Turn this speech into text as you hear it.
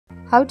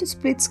How to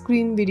split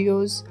screen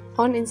videos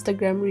on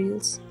Instagram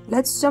Reels.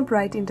 Let's jump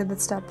right into the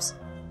steps.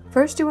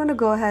 First, you want to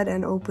go ahead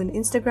and open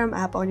Instagram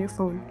app on your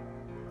phone.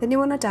 Then you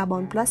want to tap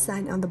on plus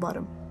sign on the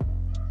bottom.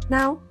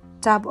 Now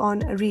tap on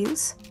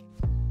Reels.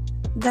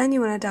 Then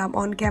you want to tap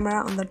on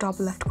camera on the top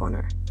left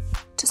corner.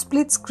 To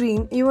split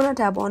screen, you want to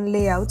tap on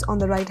layouts on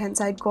the right hand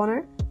side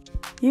corner.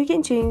 You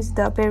can change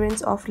the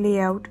appearance of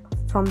layout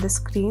from the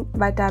screen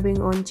by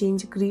tapping on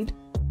change grid.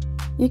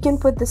 You can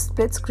put the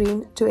split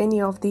screen to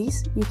any of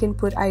these. You can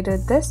put either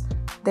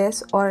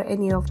this, or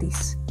any of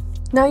these.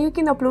 Now you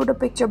can upload a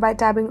picture by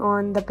tapping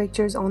on the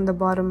pictures on the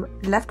bottom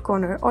left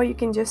corner, or you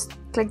can just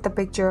click the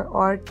picture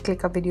or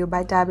click a video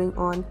by tapping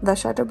on the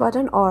shutter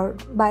button or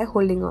by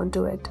holding on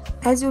to it.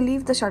 As you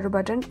leave the shutter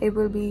button, it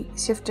will be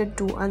shifted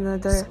to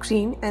another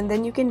screen, and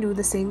then you can do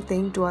the same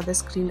thing to other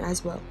screen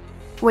as well.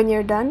 When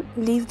you're done,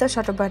 leave the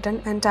shutter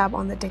button and tap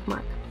on the tick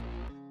mark.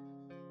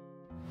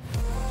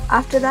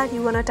 After that,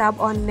 you want to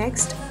tap on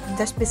next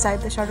just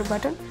beside the shutter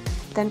button.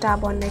 Then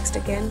tap on next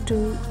again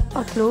to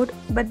upload,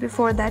 but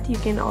before that you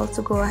can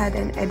also go ahead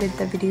and edit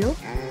the video.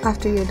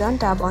 After you're done,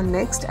 tap on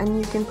next and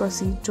you can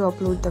proceed to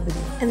upload the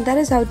video. And that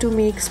is how to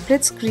make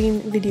split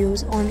screen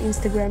videos on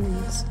Instagram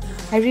Reels.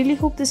 I really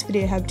hope this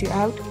video helped you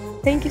out.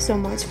 Thank you so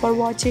much for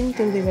watching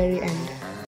till the very end.